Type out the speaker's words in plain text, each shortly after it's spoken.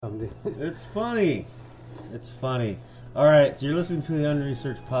It's funny. It's funny. All right, so you're listening to the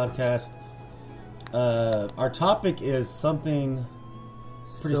Unresearched podcast. Our topic is something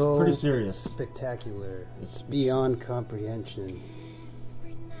pretty serious. Spectacular. It's beyond comprehension.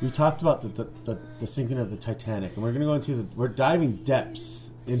 We talked about the sinking of the Titanic, and we're going to go into we're diving depths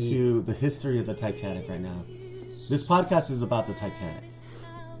into the history of the Titanic right now. This podcast is about the Titanic.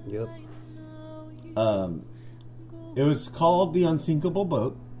 Yep. It was called the Unsinkable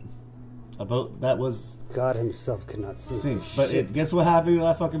Boat. A boat that was... God himself could not sink. But guess what happened to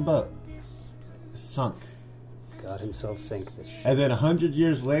that fucking boat? It sunk. God himself sank this shit. And then 100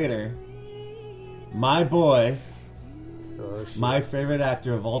 years later, my boy, my favorite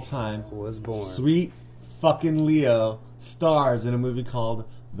actor of all time, was born. Sweet fucking Leo, stars in a movie called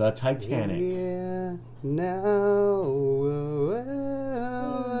The Titanic. Yeah, now wherever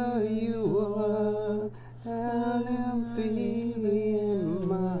you are, I'll be in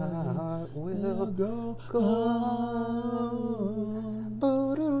my heart will go on.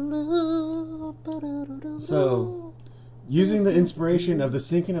 So, using the inspiration of the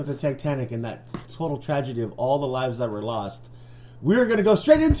sinking of the Titanic and that total tragedy of all the lives that were lost, we're going to go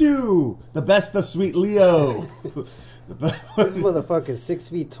straight into the best of Sweet Leo. This motherfucker's 6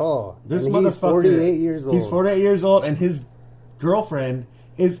 feet tall. This and motherfucker, he's 48 years old. He's 48 years old, and his girlfriend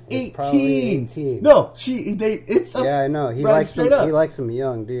is 18. Probably 18. No, yeah, I know. He likes them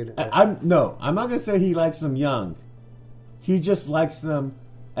young, dude. I'm not gonna say he likes them young. He just likes them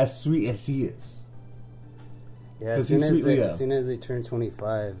as sweet as he is. Yeah, as soon as they turn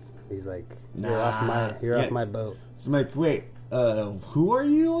 25, he's like, "You're off my boat." So I'm like, wait, who are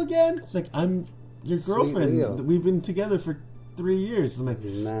you again? It's like, I'm your girlfriend. We've been together for 3 years. I'm like,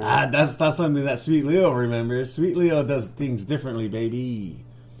 that's not something that Sweet Leo remembers. Sweet Leo does things differently, baby.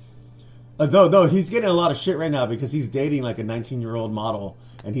 Though he's getting a lot of shit right now because he's dating like a 19-year-old model,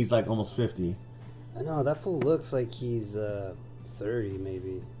 and he's like almost 50. I know, that fool looks like he's 30,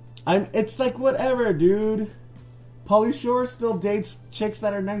 maybe. It's like, whatever, dude. Pauly Shore still dates chicks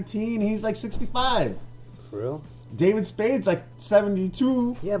that are 19. He's like 65. For real? David Spade's like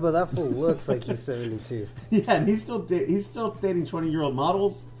 72. Yeah, but that fool looks like he's 72. Yeah, and he's still dating 20-year-old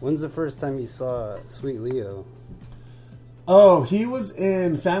models. When's the first time you saw Sweet Leo? Oh, he was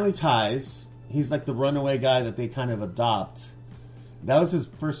in Family Ties. He's like the runaway guy that they kind of adopt. That was his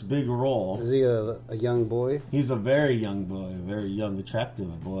first big role. Is he a young boy? He's a very young boy, a very young,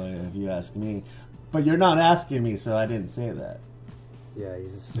 attractive boy, if you ask me. But you're not asking me, so I didn't say that. Yeah,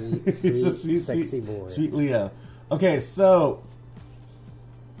 he's a sweet, sexy boy. Sweet Leo. Okay, so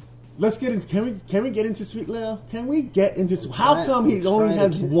let's get into. Can we get into Sweet Leo? Can we get into? How come he only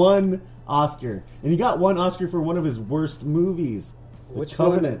has one Oscar, and he got one Oscar for one of his worst movies? Which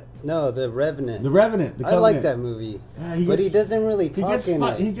Covenant? One? No, The Revenant. The Revenant. The I like that movie, but he doesn't really talk in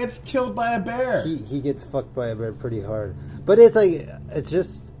it. He gets killed by a bear. He gets fucked by a bear pretty hard, but it's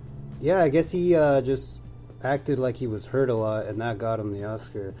just. Yeah, I guess he just acted like he was hurt a lot, and that got him the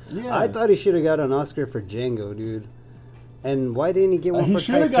Oscar. Yeah. I thought he should have got an Oscar for Django, dude. And why didn't he get one for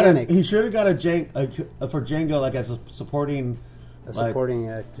Titanic? He should have got for Django, like as a supporting... supporting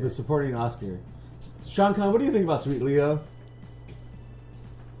actor. The supporting Oscar. Sean Conn, what do you think about Sweet Leo?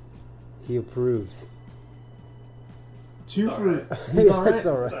 He approves. He's all right. It's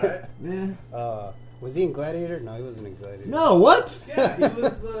all right. Yeah. Was he in Gladiator? No, he wasn't in Gladiator. No, what? Yeah, he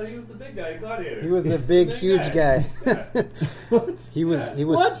was the big guy in Gladiator. He was the big, huge guy. Yeah. He was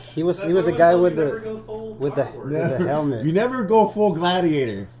a guy with the helmet. You never go full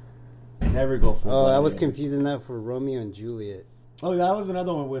Gladiator. Never go full. Oh, I was confusing that for Romeo and Juliet. Oh, that was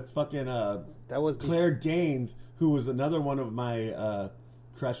another one with fucking that was Claire Danes, who was another one of my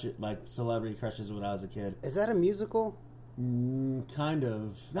my celebrity crushes when I was a kid. Is that a musical? Kind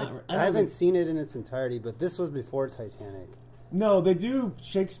of. I haven't seen it in its entirety, but this was before Titanic. No, they do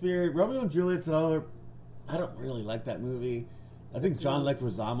Shakespeare. Romeo and Juliet's another. I don't really like that movie. I think John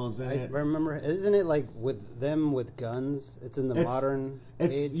Leguizamo's in it. I remember, isn't it like with them with guns? It's in the modern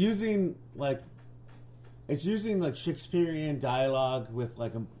age. It's using like Shakespearean dialogue with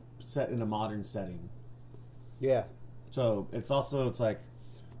like a set in a modern setting. Yeah. So it's like,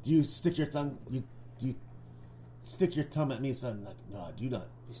 do you stick your tongue? Do you stick your thumb at me, son? Like, no, I do not.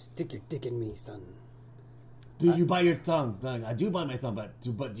 You stick your dick in me, son. Do you bite your thumb? Like, I do bite my thumb, but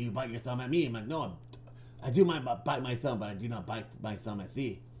do you bite your thumb at me? I'm like, no, I do bite my thumb, but I do not bite my thumb at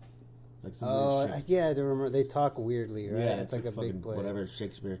thee. Like yeah, I do remember. They talk weirdly, right? Yeah, it's like a big play. Whatever,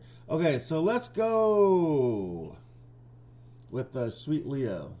 Shakespeare. Okay, so let's go with the Sweet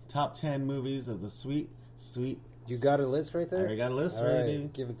Leo. Top 10 movies of the sweet. You got a list right there? I already got a list All ready.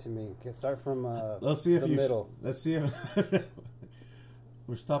 right, give it to me. Start from let's see if the middle. Let's see if...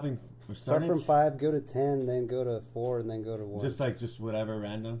 We're starting Start from 5, go to 10, then go to 4, and then go to 1. Just whatever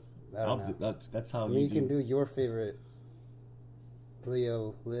random. I don't know. That's how you can do your favorite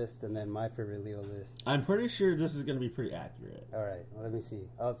Leo list and then my favorite Leo list. I'm pretty sure this is going to be pretty accurate. All right, well, let me see.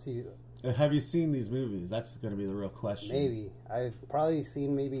 I'll see. Have you seen these movies? That's going to be the real question. Maybe. I've probably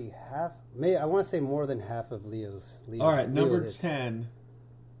seen maybe half. I want to say more than half of Leo's. All right, Leo number hits. 10.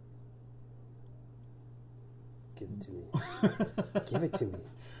 Give it to me. Give it to me.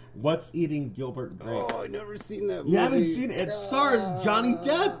 What's Eating Gilbert Grape? Oh, I never seen that movie. You haven't seen it? It stars Johnny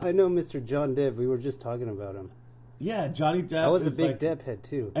Depp. I know Mr. John Depp. We were just talking about him. Yeah, Johnny Depp. I was a big Depp head,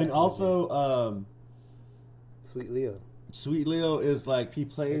 too. And also, Sweet Leo. Sweet Leo is like, he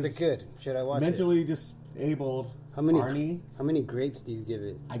plays... Is it good? Should I watch mentally disabled Arnie. How many grapes do you give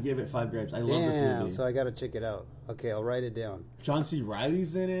it? I give it 5 grapes. I love this movie. So I gotta check it out. Okay, I'll write it down. John C.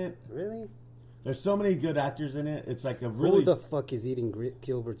 Reilly's in it. Really? There's so many good actors in it. It's like a really... Who the fuck is eating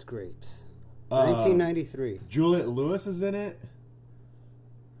Gilbert's grapes? 1993. Juliette Lewis is in it.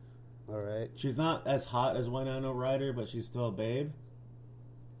 All right. She's not as hot as Winona Ryder, but she's still a babe.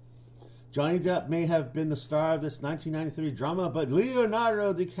 Johnny Depp may have been the star of this 1993 drama, but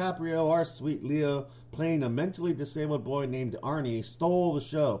Leonardo DiCaprio, our sweet Leo, playing a mentally disabled boy named Arnie, stole the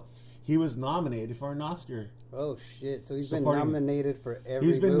show. He was nominated for an Oscar. Oh shit! So he's been nominated for every.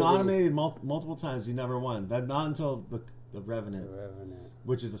 He's been movie. nominated multiple times. He never won. That not until the Revenant. The Revenant,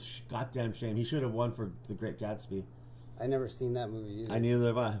 which is a goddamn shame. He should have won for The Great Gatsby. I never seen that movie either. I neither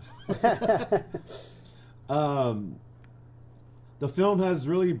have I. The film has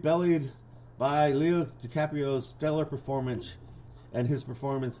really bellied by Leo DiCaprio's stellar performance, and his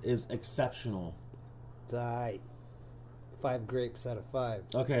performance is exceptional. Tight. 5 grapes out of 5.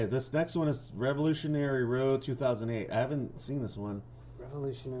 Okay, this next one is Revolutionary Road 2008. I haven't seen this one.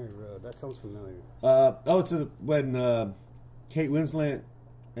 Revolutionary Road. That sounds familiar. It's when Kate Winslet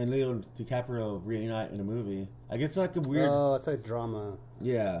and Leo DiCaprio reunite in a movie. I guess like a weird... Oh, it's like drama.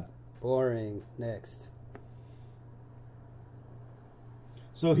 Yeah. Boring. Next.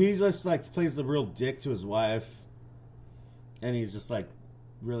 So he just like plays the real dick to his wife, and he's just like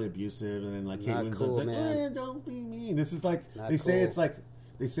really abusive, and then like Kate Winslet's like, don't be mean. This is like they say if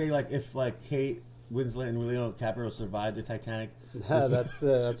like Kate Winslet and Leo DiCaprio survived the Titanic. That's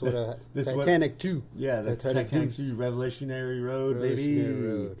what Titanic 2. Yeah, the Titanic 2 Revolutionary Road, baby.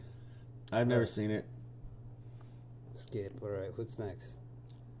 Road. I've never seen it. Skip. All right, what's next?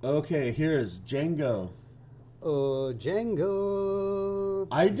 Okay, here's Django. Oh, Django.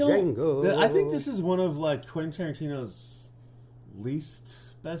 I Django. think this is one of like Quentin Tarantino's least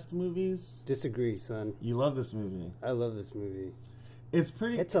best movies. Disagree, son. You love this movie. I love this movie.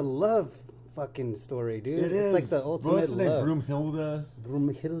 It's a love fucking story, dude. It's like the ultimate what's the name? love.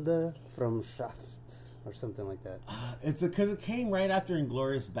 Broomhilda from Shaft or something like that. It's because it came right after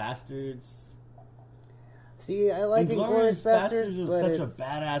Inglourious Bastards. See, I like Inglourious Bastards, was but such a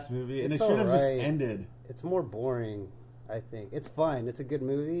badass movie, and it should have just ended. It's more boring, I think. It's fine. It's a good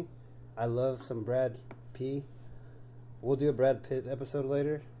movie. I love some Brad P. We'll do a Brad Pitt episode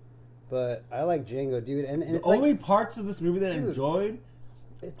later. But I like Django, dude. And the only parts of this movie that I enjoyed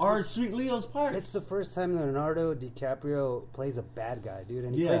are Sweet Leo's parts. It's the first time Leonardo DiCaprio plays a bad guy, dude.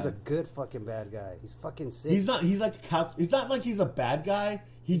 And he plays a good fucking bad guy. He's fucking sick. He's not like he's a bad guy.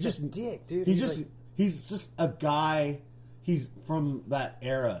 He's just a dick, dude. He's just a guy. He's from that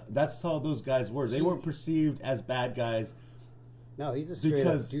era. That's how those guys were. They weren't perceived as bad guys. No, he's a straight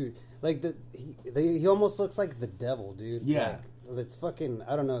up dude. Like he almost looks like the devil, dude. Yeah, it's fucking.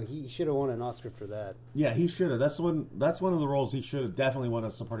 I don't know. He should have won an Oscar for that. Yeah, he should have. That's one of the roles he should have definitely won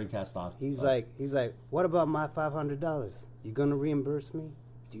a supporting cast off. He's like, what about my $500? You gonna reimburse me?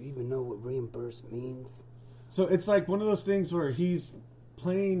 Do you even know what reimburse means? So it's like one of those things where he's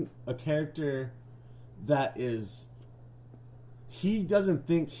playing a character that is. He doesn't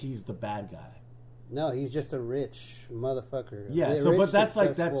think he's the bad guy. No, he's just a rich motherfucker. Yeah, but that's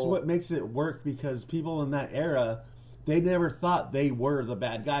what makes it work, because people in that era, they never thought they were the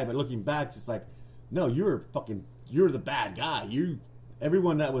bad guy. But looking back, it's like, no, you're the bad guy.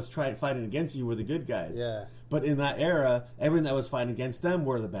 Everyone that was fighting against you were the good guys. Yeah. But in that era, everyone that was fighting against them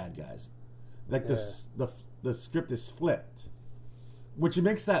were the bad guys. Like the script is flipped, which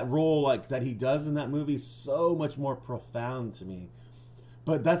makes that role like that he does in that movie so much more profound to me.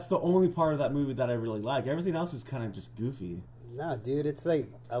 But that's the only part of that movie that I really like. Everything else is kind of just goofy. Nah, dude, it's like,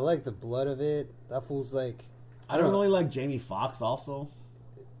 I like the blood of it. That fool's like... I don't really like Jamie Foxx also.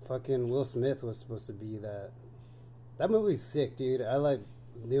 Fucking Will Smith was supposed to be that. That movie's sick, dude. I like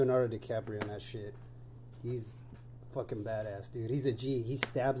Leonardo DiCaprio in that shit. He's fucking badass, dude. He's a G. He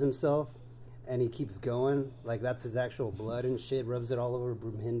stabs himself, and he keeps going. Like, that's his actual blood and shit. Rubs it all over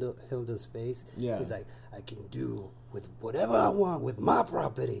Brunhilde's face. Yeah. He's like, I can do with whatever I want with my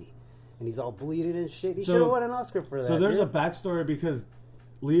property. And he's all bleeding and shit. He should have won an Oscar for that. So there's a backstory because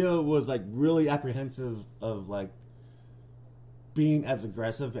Leo was, like, really apprehensive of, like, being as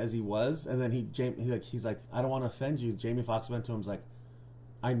aggressive as he was. And then he's like, I don't want to offend you. Jamie Foxx went to him and was like,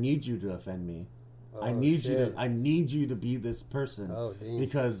 I need you to offend me. I need you to be this person. Oh, damn.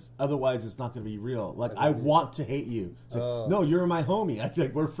 Because otherwise it's not going to be real. Like, I want to hate you. It's like, no, you're my homie.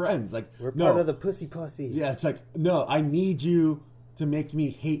 Like, we're friends. Like, we're part of the pussy posse. Yeah, it's like, no, I need you to make me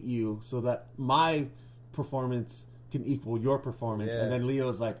hate you so that my performance can equal your performance. Yeah. And then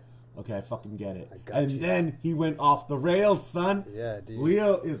Leo's like, okay, I fucking get it. Then he went off the rails, son. Yeah, dude.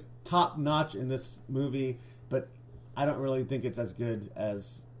 Leo is top notch in this movie, but I don't really think it's as good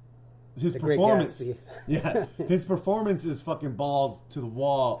as his performance. Yeah, his performance is fucking balls to the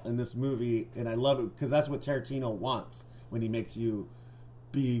wall in this movie, and I love it because that's what Tarantino wants when he makes you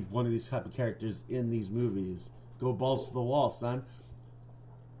be one of these type of characters in these movies. Go balls to the wall, son.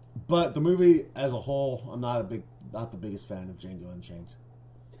 But the movie as a whole, I'm not the biggest fan of Django Unchained.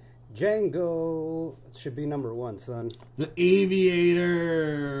 Django should be number 1, son. The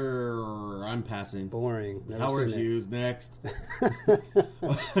Aviator. I'm passing. Boring. Howard Hughes next. I'm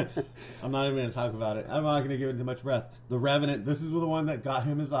not even going to talk about it. I'm not going to give it too much breath. The Revenant. This is the one that got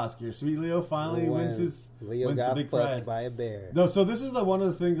him his Oscar. Sweet Leo finally wins the big prize by a bear. No, so this is one of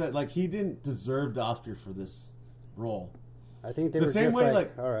the things that, like, he didn't deserve the Oscar for this role. I think they were the same way,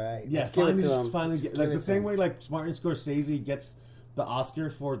 like, all right, yeah, finally get, like, the same way, like, Martin Scorsese gets the Oscar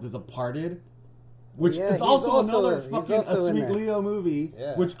for The Departed, which is also another fucking Sweet Leo movie,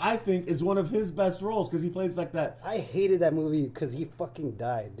 which I think is one of his best roles because he plays like that. I hated that movie because he fucking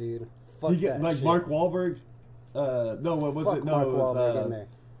died, dude. Fuck that like shit. Mark Wahlberg. No, what was it? No, Mark it was Wahlberg in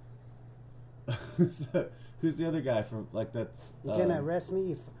there. Who's the other guy from like that? You gonna arrest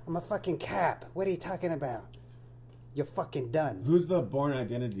me? I'm a fucking cop. What are you talking about? You're fucking done. Who's the Born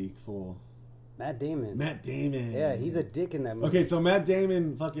Identity fool? Matt Damon. Yeah, he's a dick in that movie. Okay, so Matt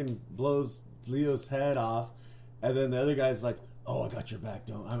Damon fucking blows Leo's head off, and then the other guy's like, "Oh, I got your back.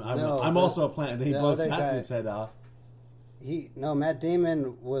 Don't. I'm also a plant." And then he blows that dude's head off. Matt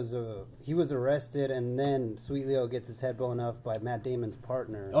Damon was arrested, and then Sweet Leo gets his head blown off by Matt Damon's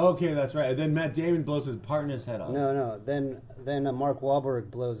partner. Okay, that's right. And then Matt Damon blows his partner's head off. No. Then Mark Wahlberg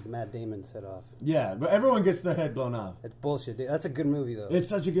blows Matt Damon's head off. Yeah, but everyone gets their head blown off. It's bullshit, dude. That's a good movie, though. It's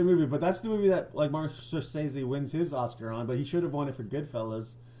such a good movie, but that's the movie that like Martin Scorsese wins his Oscar on. But he should have won it for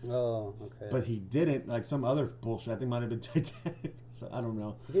Goodfellas. Oh, okay. But he didn't. Like some other bullshit. I think might have been Titanic. So, I don't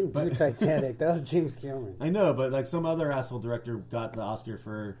know. He didn't do Titanic. That was James Cameron. I know, but like some other asshole director got the Oscar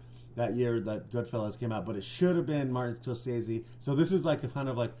for that year that Goodfellas came out, but it should have been Martin Scorsese. So this is like a kind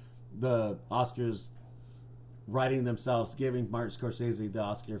of like the Oscars writing themselves, giving Martin Scorsese the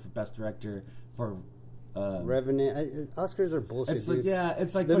Oscar for Best Director for Revenant. Oscars are bullshit. It's dude. like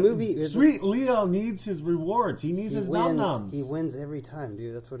it's like the movie. Sweet Leo needs his rewards. He needs his nom-noms. He wins every time,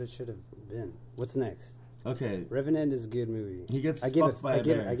 dude. That's what it should have been. What's next? Okay, Revenant is a good movie. He gets I give it 5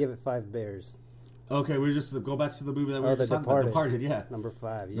 bears. Okay, we just go back to the movie that we were talking about. The Departed, yeah. Number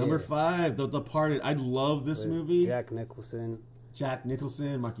 5, yeah. Number 5, The Departed. I love this movie. Jack Nicholson,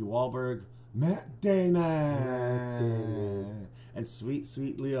 Marky Wahlberg, Matt Damon, and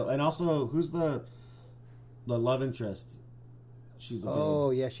Sweet Leo. And also, who's the love interest? She's a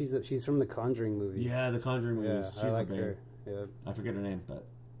babe. she's from the Conjuring movies. Yeah, the Conjuring movies. Yeah, she's I like a babe. her. Yeah. I forget her name, but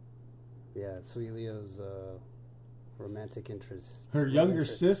yeah, Sweet Leo's romantic interest. Her younger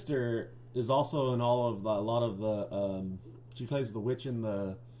sister is also in a lot of the. She plays the witch in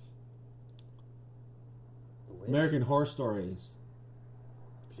the American Horror Stories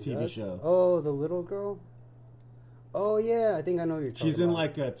TV show. Oh, the little girl. Oh yeah, I think I know what you're talking about. She's in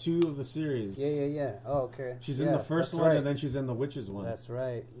like 2 of the series. Yeah. Oh, okay. She's in the first one, and then she's in the witches one. That's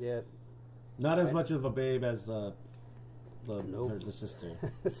right. Yeah. Not as much of a babe as the sister.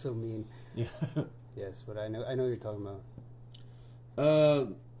 That's so mean. Yeah. Yes, but I know what you're talking about.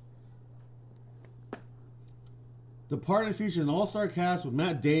 Departed features an all-star cast with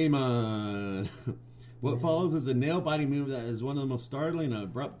Matt Damon. What follows is a nail-biting movie that is one of the most startling and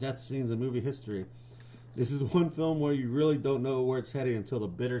abrupt death scenes in movie history. This is one film where you really don't know where it's heading until the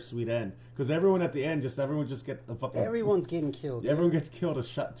bittersweet end. Because everyone at the end, everyone just gets a fucking... Everyone's getting killed. Everyone gets killed a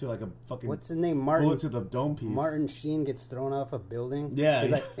shot to like a fucking... What's his name? Martin. Bullet to the dome piece. Martin Sheen gets thrown off a building. Yeah.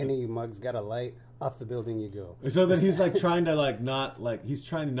 He's like, any mug's got a light. off the building you go. So then he's like trying to he's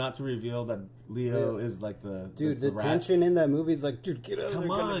trying not to reveal that Leo is like the the rat. tension in that movie is like, dude, get out! Come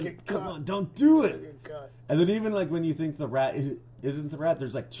come on, don't do it. And then even like when you think the rat isn't the rat,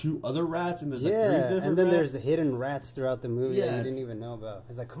 there's like 2 other rats, and there's like 3 different and then rats. there's hidden rats throughout the movie that you didn't even know about.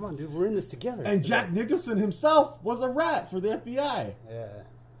 It's like, come on, dude, we're in this together. And Jack Nicholson himself was a rat for the FBI. Yeah.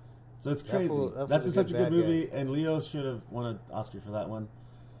 So it's crazy. That's such a good movie, and Leo should have won an Oscar for that one.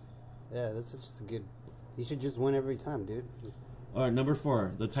 Yeah, that's just a good... He should just win every time, dude. All right, number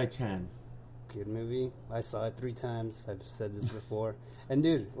 4, The Titan. Good movie. I saw it 3 times. I've said this before. And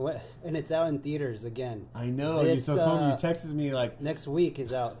dude, what? And it's out in theaters again. I know. You texted me like next week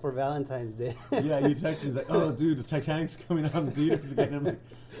is out for Valentine's Day. Yeah, you texted me like, "Oh, dude, The Titanic's coming out in theaters again." I'm like,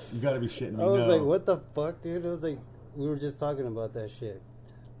 "You got to be shitting me!" I was like, "What the fuck, dude?" I was like, "We were just talking about that shit."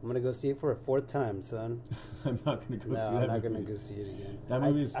 I'm gonna go see it for a 4th time, son. I'm not gonna go see that. I'm not gonna go see it again. That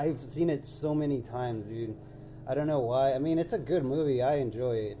movie's... I've seen it so many times, dude. I don't know why. I mean, it's a good movie. I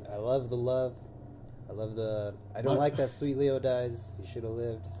enjoy it. I love the love. I don't like that Sweet Leo dies. He should have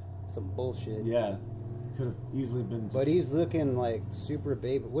lived. Some bullshit. Yeah, could have easily been. But he's looking like super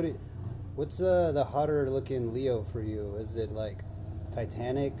baby. What's the hotter looking Leo for you? Is it like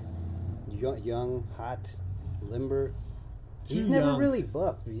Titanic, young, hot, limber? He's never really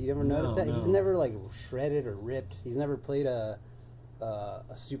buff. You ever notice that? No. He's never like shredded or ripped. He's never played a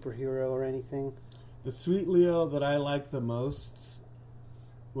superhero or anything. The Sweet Leo that I like the most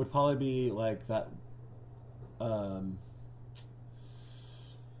would probably be like that. I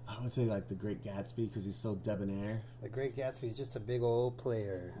would say like The Great Gatsby because he's so debonair. The Great Gatsby's just a big old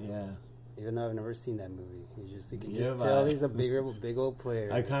player. Yeah. Even though I've never seen that movie, you can just tell he's a big old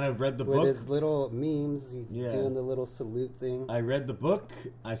player. I kind of read the book with his little memes. He's doing the little salute thing. I read the book.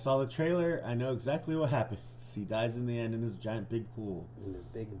 I saw the trailer. I know exactly what happens. He dies in the end in his giant big pool. In his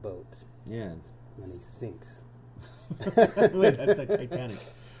big boat. Yeah. And he sinks. Wait, that's the Titanic.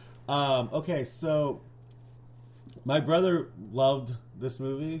 Okay, so my brother loved this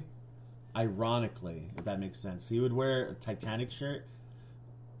movie. Ironically, if that makes sense, he would wear a Titanic shirt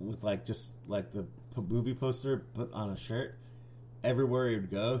with like just like the movie poster put on a shirt everywhere he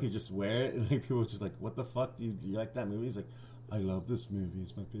would go. He'd just wear it, and like people were just like, "What the fuck? Do you like that movie?" He's like, "I love this movie.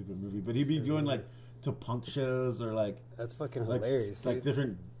 It's my favorite movie." But he'd be doing like to punk shows or like that's fucking hilarious. Like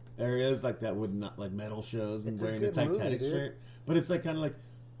different areas like that would not like metal shows and wearing a Titanic shirt. But it's like kind of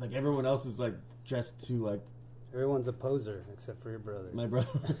like everyone else is like dressed to like. Everyone's a poser except for your brother. My brother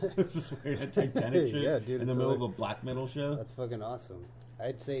was just wearing a Titanic shirt dude, in the middle of a black metal show. That's fucking awesome.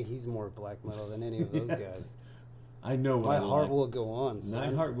 I'd say he's more black metal than any of those guys. I know what My heart will go on.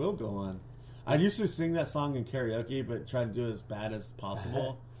 My heart will go on. I used to sing that song in karaoke, but try to do it as bad as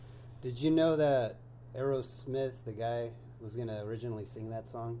possible. Did you know that Aerosmith, the guy, was going to originally sing that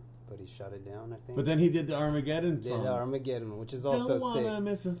song? But he shot it down, I think. But then he did the Armageddon song. The Armageddon, which is also sick. Don't wanna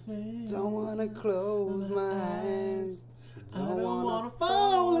miss a thing. Don't wanna close my eyes. I don't wanna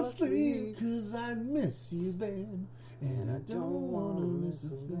fall asleep, 'cause I miss you, babe. And I don't wanna miss a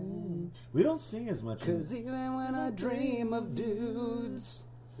thing. We don't sing as much. 'Cause even when I dream of dudes,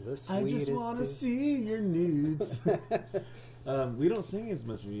 I just wanna see your nudes. We don't sing as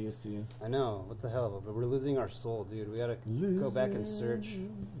much as we used to. I know. What the hell? But we're losing our soul, dude. We gotta go back and search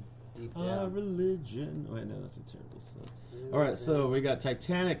deep down. Our religion. Oh, wait, no, that's a terrible song. All right, so we got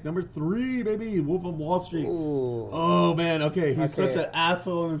Titanic, number 3, baby. Wolf of Wall Street. Ooh. Oh, man. Okay, he's such an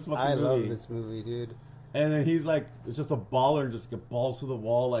asshole in this fucking movie. I love this movie, dude. And then he's like, it's just a baller and just get balls to the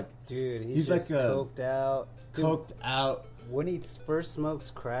wall. Like, dude, he's just like coked out. Dude, coked out. When he first smokes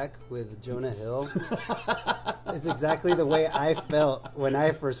crack with Jonah Hill, it's exactly the way I felt when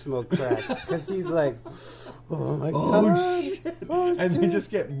I first smoked crack. Because he's like, oh my god. Shit. Oh, and they just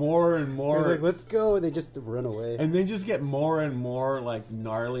get more and more. He's like, let's go. And they just run away. And they just get more and more like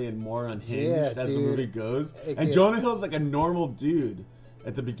gnarly and more unhinged as the movie goes. And Jonah Hill's like a normal dude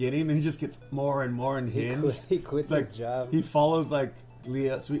at the beginning, and he just gets more and more unhinged. He quits like, his job. He follows like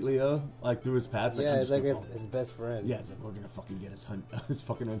Sweet Leo, like through his paths. Yeah, it's like his best friend. Yeah, it's like we're gonna fucking get as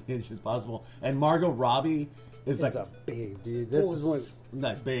fucking unhinged as possible. And Margot Robbie is like a babe, dude. This is what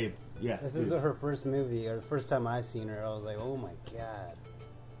like babe. Yeah, this is her first movie or the first time I seen her. I was like, oh my god.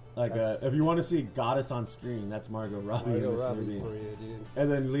 Like if you want to see goddess on screen, that's Margot Robbie in this movie. For you, dude.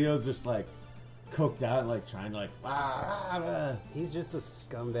 And then Leo's just like coked out and like trying to like he's just a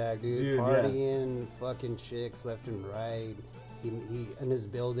scumbag, dude partying fucking chicks left and right. He in his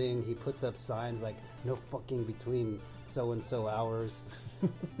building he puts up signs like no fucking between so and so hours.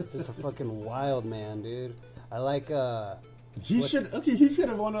 It's just a fucking wild man, dude. I like he could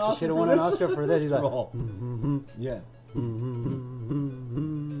have won an Oscar. He should have won an Oscar for this. He's like yeah.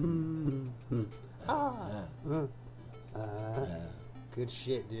 Good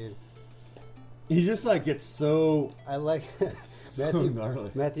shit, dude. He just like gets so. I like so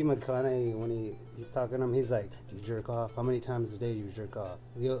gnarly. Matthew McConaughey when he's talking to him. He's like, "Do you jerk off? How many times a day do you jerk off?"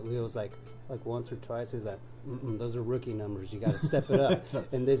 Leo's like once or twice. He's like, "Those are rookie numbers. You got to step it up."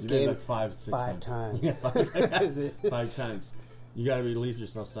 In this game, like five times. Yeah, five times. You got to relieve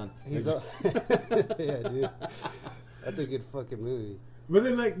yourself, son. Yeah, dude. That's a good fucking movie. But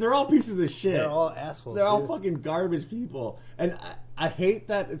then, like, they're all pieces of shit. They're all assholes. They're all fucking garbage people. And I hate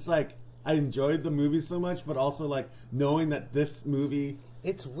that it's like, I enjoyed the movie so much, but also, like, knowing that this movie...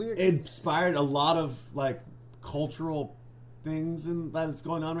 It's weird. Inspired a lot of, like, cultural things that is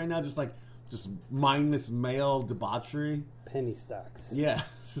going on right now. Just mindless male debauchery. Penny stocks. Yeah.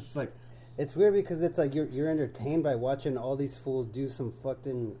 It's just like... It's weird because it's like you're entertained by watching all these fools do some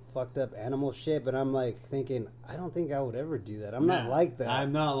fucked up animal shit, but I'm like thinking, I don't think I would ever do that. I'm not like that.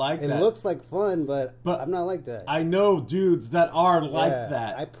 I'm not like that. It looks like fun, but I'm not like that. I know dudes that are like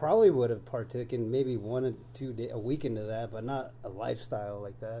that. I probably would have partaken maybe 1 or 2 days, a week into that, but not a lifestyle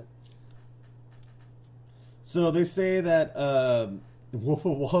like that. So they say that Wolf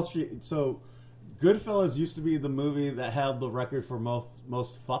of Wall Street. So Goodfellas used to be the movie that held the record for most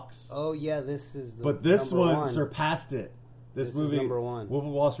fucks. Oh yeah, this is. But this one surpassed it. This movie, is number one. Wolf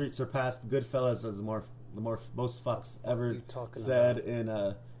of Wall Street, surpassed Goodfellas as the most fucks ever said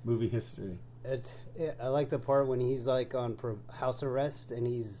in movie history. I like the part when he's like on house arrest and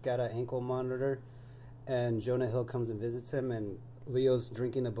he's got an ankle monitor, and Jonah Hill comes and visits him, and Leo's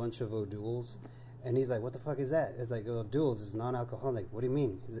drinking a bunch of O'Doul's, and he's like, "What the fuck is that?" It's like, "O'Doul's is non-alcoholic." What do you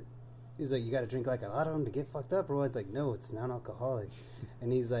mean? He's like, "You got to drink like a lot of them to get fucked up," or it's like, "No, it's non-alcoholic."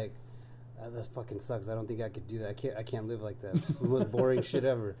 And he's like, "That fucking sucks. I don't think I could do that. I can't live like that. It's the most boring shit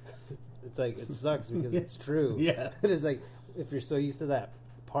ever." It's like, it sucks because it's true. Yeah. It's like, if you're so used to that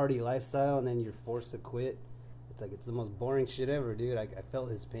party lifestyle and then you're forced to quit, it's like, it's the most boring shit ever, dude. I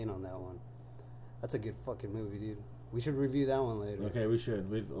felt his pain on that one. That's a good fucking movie, dude. We should review that one later. Okay, we should.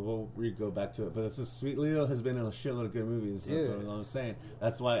 We'll go back to it. But it's just Sweet Leo has been in a shitload of good movies. Dude. That's what I'm saying.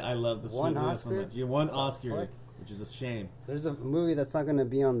 That's why I love the Sweet Leo so much. You won Oscar, which is a shame. There's a movie that's not going to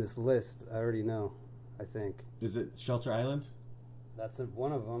be on this list. I already know. I think. Is it Shelter Island? That's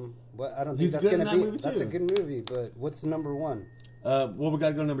one of them. But I don't think that's going to be. That's a good movie. But what's number one? Well, we got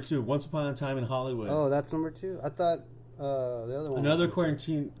to go to number 2. Once Upon a Time in Hollywood. Oh, that's number 2. I thought the other one. Another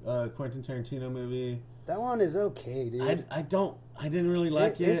Quentin Tarantino movie. That one is okay, dude. I didn't really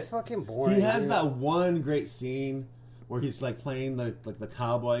like it. It's fucking boring. He has that one great scene where he's like playing the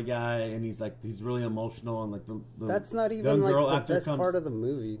cowboy guy, and he's really emotional, and like the that's not even like the best part of the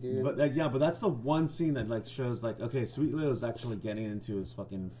movie, dude. But but that's the one scene that like shows like, okay, Sweet Leo is actually getting into his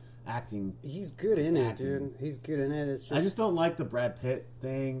fucking acting. He's good in it, dude. He's good in it. It's just, I just don't like the Brad Pitt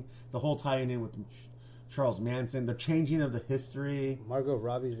thing, the whole tying in with Charles Manson, the changing of the history. Margot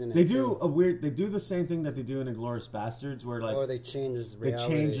Robbie's in it. They do the same thing that they do in Inglourious Bastards, where like, or they changes reality. It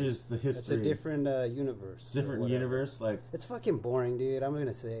changes the history. It's a different universe. Different universe, like it's fucking boring, dude. I'm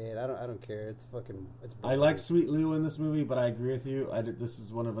gonna say it. I don't care. It's boring. I like Sweet Leo in this movie, but I agree with you. This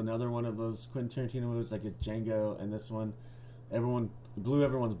is another one of those Quentin Tarantino movies, like Django, and this one, blew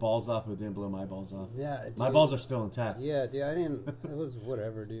everyone's balls off, but didn't blow my balls off. Yeah, dude, my balls are still intact. Yeah, dude. I didn't. It was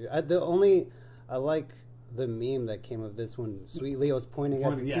whatever, dude. I like the meme that came of this when Sweet Leo's pointing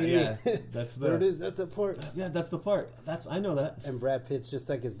at the TV. Yeah, that's there it is. That's the part. Yeah, that's the part. I know that. And Brad Pitt's just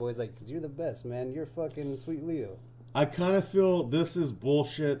like his boy's like, 'cause you're the best, man. You're fucking Sweet Leo. I kind of feel this is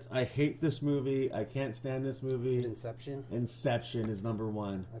bullshit. I hate this movie. I can't stand this movie. Inception? Inception is number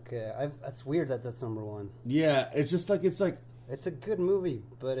 1. Okay, that's weird that's number 1. Yeah, it's it's a good movie,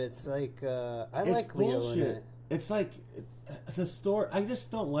 but it's like I like Leo in it. It's like the story. I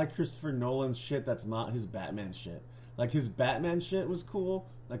just don't like Christopher Nolan's shit. That's not his Batman shit. Like his Batman shit was cool,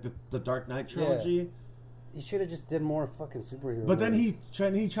 like the Dark Knight trilogy. Yeah. He should have just did more fucking superhero. But then he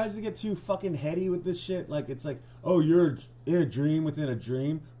tries to get too fucking heady with this shit. Like it's like, oh, you're in a dream within a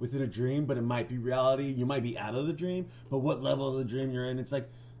dream within a dream, but it might be reality. You might be out of the dream, but what level of the dream you're in? It's like,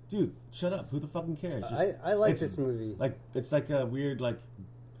 dude, shut up. Who the fucking cares? I like this movie. Like it's like a weird like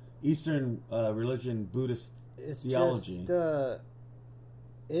Eastern religion Buddhist theology. Just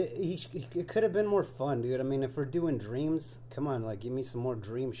it could have been more fun, dude. I mean, if we're doing dreams, come on, like give me some more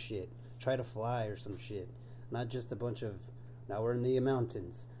dream shit. Try to fly or some shit. Not just a bunch of, now we're in the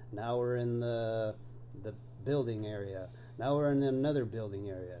mountains. Now we're in the building area. Now we're in another building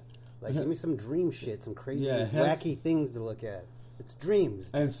area. Like, give me some dream shit, some crazy, wacky things to look at. It's dreams.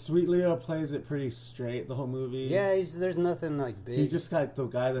 And Sweet Leo plays it pretty straight the whole movie. Yeah, there's nothing like big. He's just got the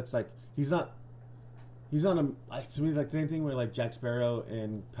guy that's like, he's not He's on to me, like, the same thing where, like, Jack Sparrow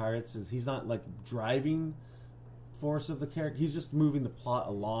in Pirates is he's not, like, driving force of the character. He's just moving the plot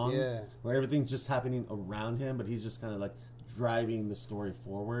along. Yeah. Where everything's just happening around him, but he's just kind of, like, driving the story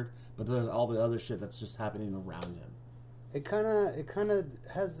forward. But there's all the other shit that's just happening around him. It kind of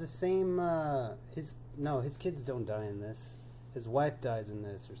has the same. His kids don't die in this. His wife dies in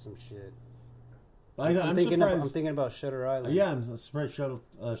this or some shit. I'm thinking about Shutter Island. Yeah, I'm surprised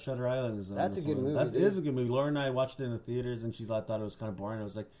Shutter Island is on. That's a good movie. That is a good movie. Laura and I watched it in the theaters, and she thought it was kind of boring. I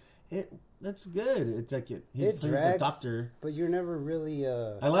was like, that's good. It's like he plays drags, a doctor, but you're never really.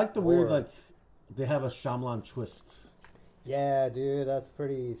 I like the weird, like, they have a Shyamalan twist. Yeah, dude, that's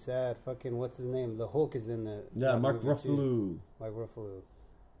pretty sad. Fucking what's his name? The Hulk is in the. Yeah, Mark Ruffalo. Mark Ruffalo.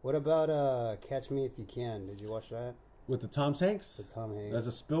 What about Catch Me If You Can? Did you watch that? With the Tom Hanks? The Tom Hanks. That's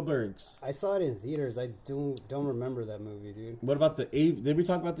a Spielberg's. I saw it in theaters. I don't remember that movie, dude. What about did we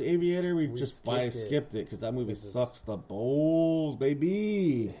talk about The Aviator? We just skipped it because that movie sucks the balls,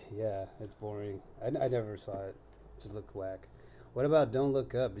 baby. Yeah, it's boring. I never saw it. It just looked whack. What about Don't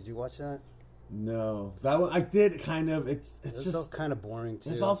Look Up? Did you watch that? No, that one I did kind of. It's just kind of boring too.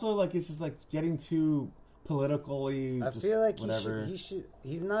 It's also like it's just like getting too politically. I feel like whatever.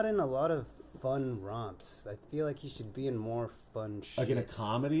 He's not in a lot of fun romps. I feel like he should be in more fun shit. Like in a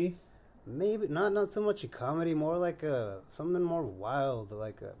comedy? Maybe not so much a comedy, more like something more wild,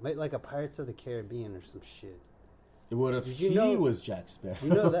 like a Pirates of the Caribbean or some shit. What if he was Jack Sparrow? You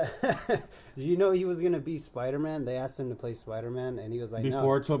know that? Did you know he was gonna be Spider-Man? They asked him to play Spider-Man, and he was like,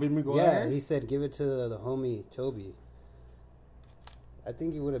 before no. Tobey Maguire. Yeah, he said, "Give it to the homie Tobey." I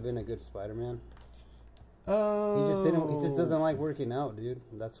think he would have been a good Spider-Man. Oh, He just doesn't like working out, dude.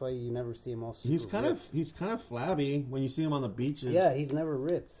 That's why you never see him all super He's kind of flabby when you see him on the beaches. Yeah, he's never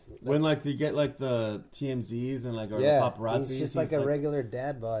ripped. When like you get like the TMZs and like or the paparazzi, he's just like a regular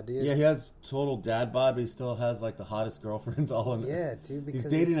dad bod, dude. Yeah, he has total dad bod, but he still has like the hottest girlfriends all in. Yeah, dude. Because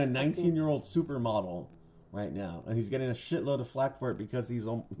he's dating a 19-year-old supermodel right now, and he's getting a shitload of flack for it because he's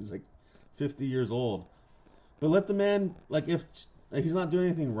like 50 years old. But let the man, like, if he's not doing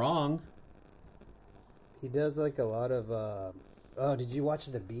anything wrong. He does like a lot of. Did you watch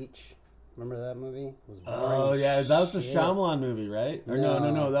The Beach? Remember that movie? It was boring. Oh yeah, that was a Shyamalan movie, right? Or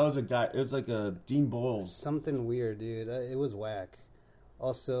no, that was a guy. It was like a Dean Bowles. Something weird, dude. It was whack.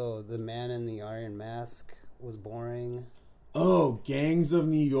 Also, The Man in the Iron Mask was boring. Oh, Gangs of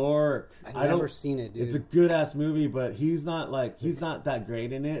New York. I've never seen it, dude. It's a good ass movie, but he's not that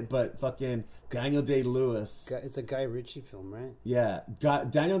great in it. But fucking Daniel Day-Lewis. It's a Guy Ritchie film, right? Yeah,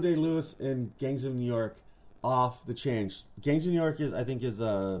 Daniel Day-Lewis in Gangs of New York. Off the chain. Gangs of New York is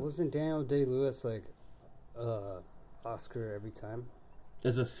wasn't Daniel Day-Lewis like Oscar every time?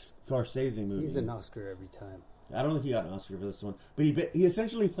 It's a Scorsese movie. He's an Oscar every time. I don't think he got an Oscar for this one, but he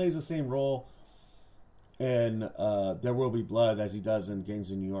essentially plays the same role in There Will Be Blood as he does in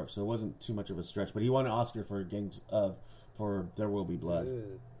Gangs of New York, so it wasn't too much of a stretch. But he won an Oscar for There Will Be Blood.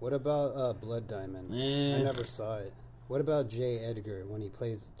 What about Blood Diamond? I never saw it. What about J. Edgar when he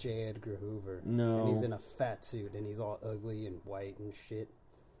plays J. Edgar Hoover? No. And he's in a fat suit and he's all ugly and white and shit.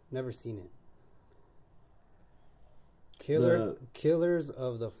 Never seen it. Killers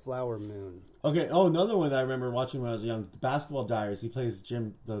of the Flower Moon. Okay. Oh, another one that I remember watching when I was young. The Basketball Diaries. He plays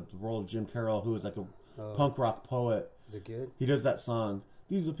the role of Jim Carroll, who is like a punk rock poet. Is it good? He does that song.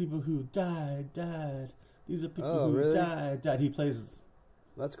 These are people who died. These are people who died. He plays.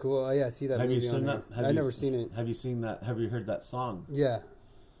 That's cool. Oh, yeah, I see that movie. Have you seen that? I've never seen it. Have you seen that? Have you heard that song? Yeah.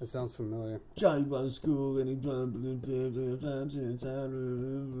 That sounds familiar. Johnny went to school and he these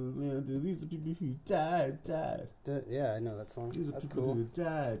are people who died. Yeah, I know that song. These are That's people cool. who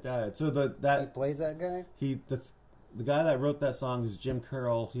died. So he plays that guy? The guy that wrote that song is Jim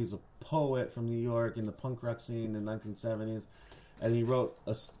Carroll. He's a poet from New York in the punk rock scene in the 1970s. And he wrote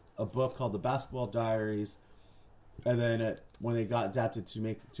a book called The Basketball Diaries. And then when they got adapted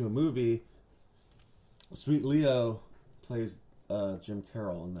to a movie, Sweet Leo plays Jim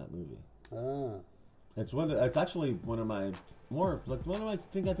Carroll in that movie. It's actually one of my more like one of my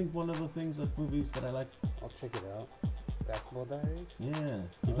one of the things of movies that I like. I'll check it out. Basketball Diaries? Yeah.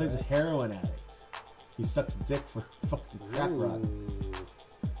 He plays a heroin addict. He sucks dick for fucking crack rock.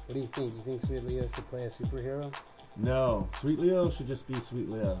 What do you think? You think Sweet Leo should play a superhero? No. Sweet Leo should just be Sweet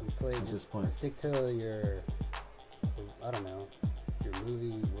Leo at this point. Stick to your, I don't know, your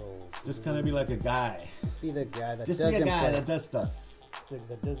movie roles. Just kind of be like a guy. Just be the guy that that does stuff.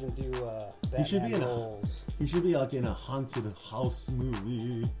 That doesn't do Batman roles. He should be like in a haunted house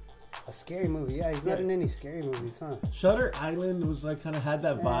movie. A scary movie, yeah. He's not in any scary movies, huh? Shutter Island was like kind of had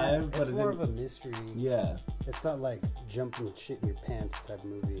that vibe, but it's more of a mystery. Yeah, it's not like jumping shit in your pants type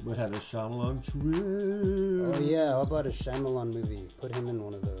movie. But had a Shyamalan trip. Oh yeah, how about a Shyamalan movie? Put him in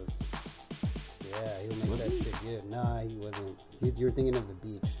one of those. Yeah, he'll make that shit good. Nah, he wasn't. You were thinking of The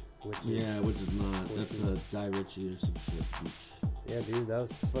Beach. Which is not. That's a Guy Ritchie or some shit. Beach. Yeah, dude, that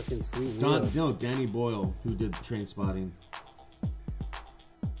was fucking sweet. Danny Boyle, who did Trainspotting.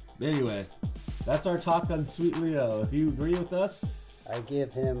 Anyway, that's our talk on Sweet Leo. If you agree with us, I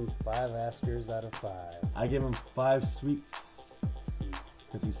give him 5 Oscars out of 5. I give him 5 sweets.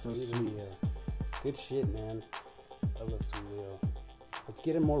 Because he's so sweet. Leo. Good shit, man. I love Sweet Leo. Let's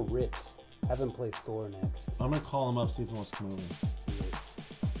get him more rips. Have him play Thor next. I'm going to call him up, see if he wants to come over.